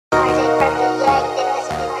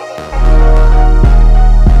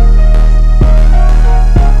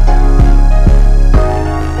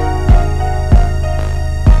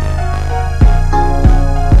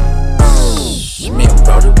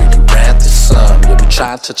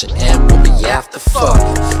try and touch your end, we'll be after fuck.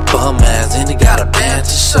 Bum ass, and you got a band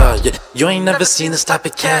to show. Yeah, you ain't never seen this type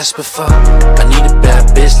of cash before. I need a bad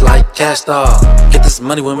bitch like Cash Doll. Get this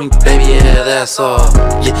money with me, baby, yeah, that's all.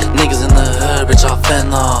 Yeah, niggas in the hood, rich off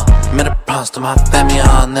fentanyl. Made a promise to my family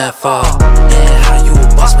on that fall. Yeah, how you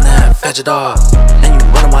a boss when that fed your dogs? And you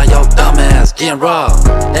running while your dumb ass getting raw.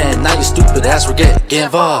 And now you stupid ass will get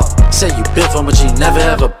involved. Say you been from, but you never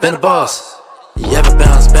ever been a boss. You ever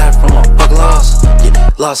bounce back from a fuck loss? Yeah,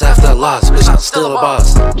 loss after loss, bitch, I'm still a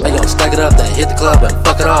boss. Hey, yo, stack it up, then hit the club and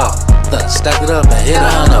fuck it off. Then stack it up and hit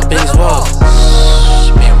 100 Bing's walls.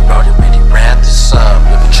 Me and Brody really ran this up.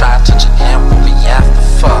 If you try to touch your hand, we'll be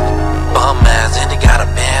after fuck. Bum ass, and you got a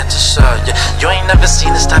band to show. Yeah, you ain't never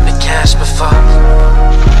seen this type of cash before.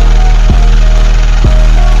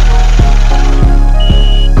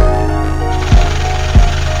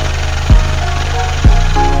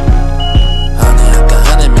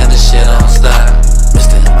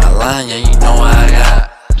 Yeah, you know what I got.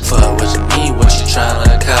 Fuck what you need, what you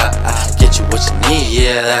tryna cut. I get you what you need,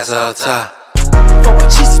 yeah, that's all top. For my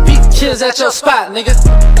cheese beat kids at your spot, nigga.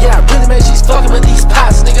 Yeah, I really made she's fucking with these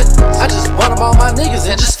pots, nigga. I just want them all my niggas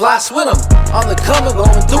and just fly with them. On the cover,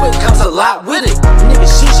 going through it, comes a lot with it.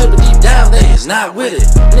 Niggas shoot shit, but deep down, they is not with it.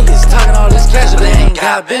 Niggas talking all this cash, but they ain't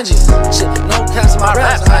got Benjis. Shit, no caps in my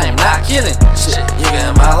raps, I am not kidding. Shit, you get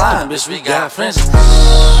in my line, bitch, we got friends.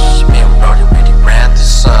 Me and Brody